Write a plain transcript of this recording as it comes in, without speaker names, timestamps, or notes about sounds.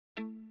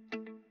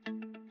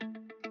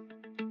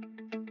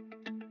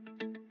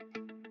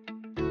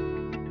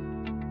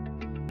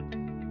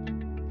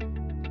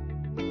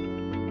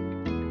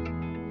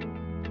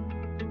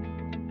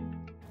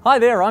Hi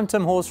there, I'm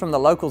Tim Hawes from the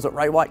locals at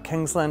White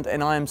Kingsland,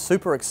 and I am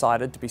super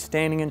excited to be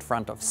standing in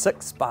front of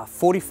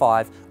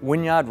 6/45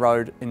 Wynyard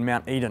Road in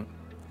Mount Eden.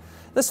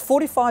 This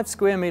 45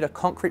 square metre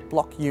concrete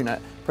block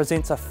unit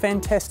presents a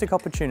fantastic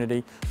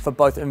opportunity for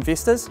both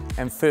investors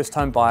and first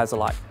home buyers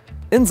alike.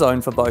 In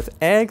zone for both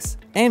AGS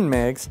and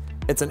MAGS,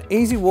 it's an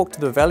easy walk to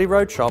the Valley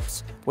Road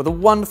shops with a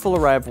wonderful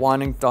array of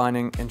wining,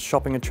 dining and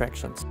shopping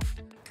attractions.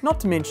 Not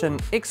to mention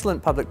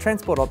excellent public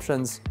transport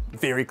options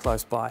very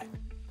close by.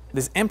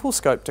 There's ample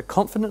scope to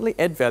confidently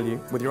add value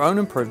with your own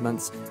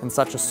improvements in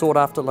such a sought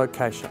after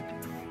location.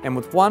 And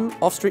with one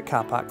off-street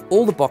car park,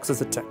 all the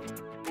boxes are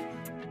ticked.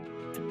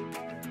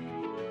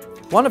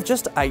 One of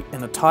just 8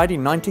 in a tidy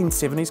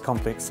 1970s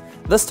complex,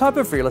 this type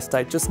of real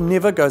estate just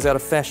never goes out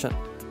of fashion.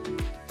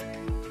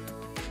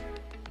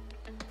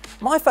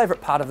 My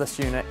favourite part of this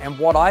unit, and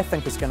what I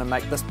think is going to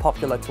make this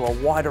popular to a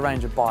wider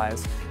range of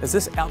buyers, is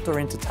this outdoor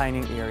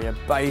entertaining area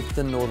bathed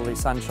in northerly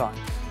sunshine.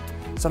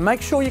 So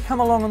make sure you come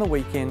along on the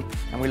weekend,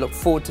 and we look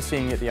forward to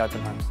seeing you at the open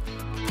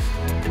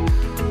homes.